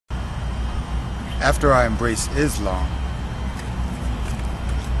After I embraced Islam,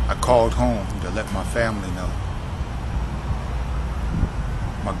 I called home to let my family know.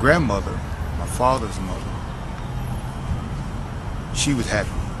 My grandmother, my father's mother, she was happy.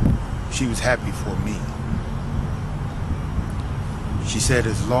 She was happy for me. She said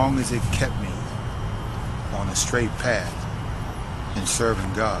as long as it kept me on a straight path in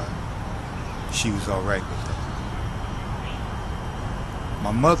serving God, she was all right with that.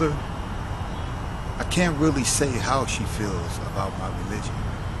 My mother, I can't really say how she feels about my religion,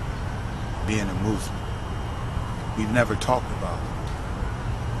 being a Muslim. We've never talked about it.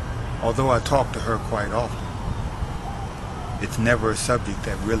 Although I talk to her quite often, it's never a subject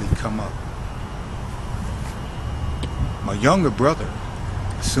that really come up. My younger brother,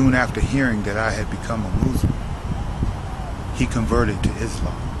 soon after hearing that I had become a Muslim, he converted to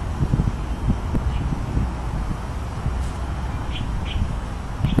Islam.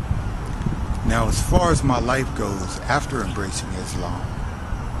 Now, as far as my life goes after embracing Islam,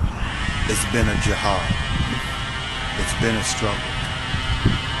 it's been a jihad. It's been a struggle.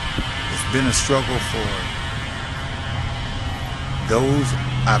 It's been a struggle for those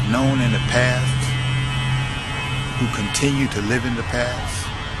I've known in the past who continue to live in the past.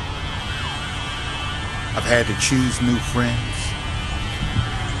 I've had to choose new friends.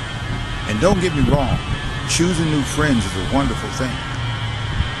 And don't get me wrong, choosing new friends is a wonderful thing,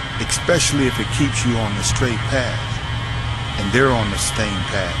 especially if it keeps you on the straight path and they're on the same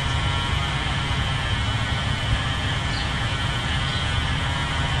path.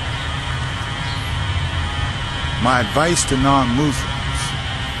 My advice to non-Muslims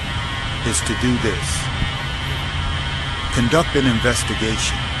is to do this. Conduct an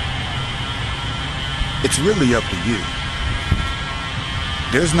investigation. It's really up to you.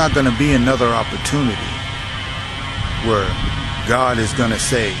 There's not going to be another opportunity where God is going to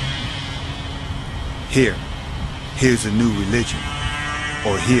say, here's a new religion,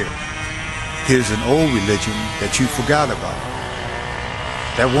 or here's an old religion that you forgot about.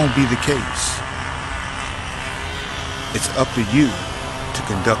 That won't be the case. It's up to you to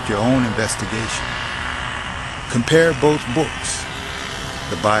conduct your own investigation. Compare both books,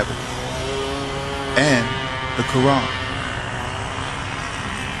 the Bible and the Quran.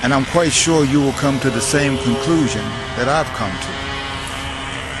 And I'm quite sure you will come to the same conclusion that I've come to.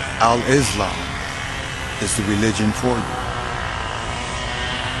 Al-Islam is the religion for you.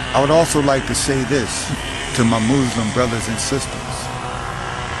 I would also like to say this to my Muslim brothers and sisters.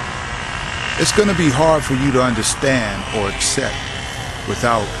 It's going to be hard for you to understand or accept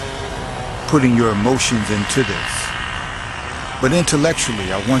without putting your emotions into this. But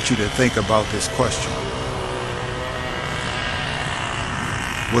intellectually, I want you to think about this question.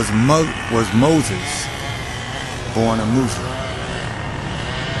 Was Moses born a Muslim?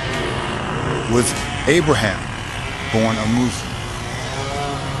 Was Abraham born a Muslim?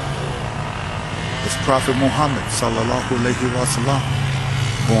 Was Prophet Muhammad sallallahu alaihi wasallam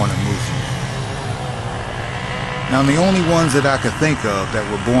born a Muslim? Now, the only ones that I could think of that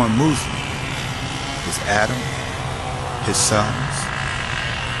were born Muslim was Adam, his sons,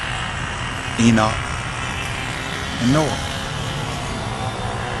 Enoch, and Noah.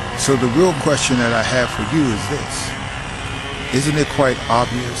 So the real question that I have for you is this. Isn't it quite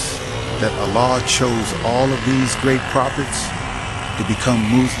obvious that Allah chose all of these great prophets to become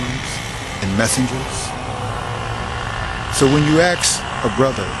Muslims and messengers? So when you ask a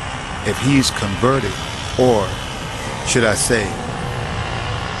brother if he's converted, or should I say,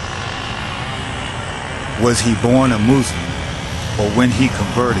 was he born a Muslim, or when he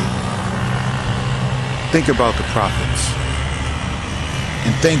converted, think about the prophets.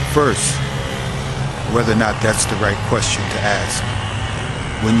 And think first whether or not that's the right question to ask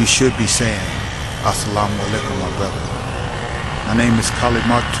when you should be saying, Assalamu alaikum, my brother. My name is Khalid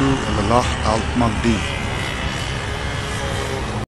Maktu Allah al-Magdi.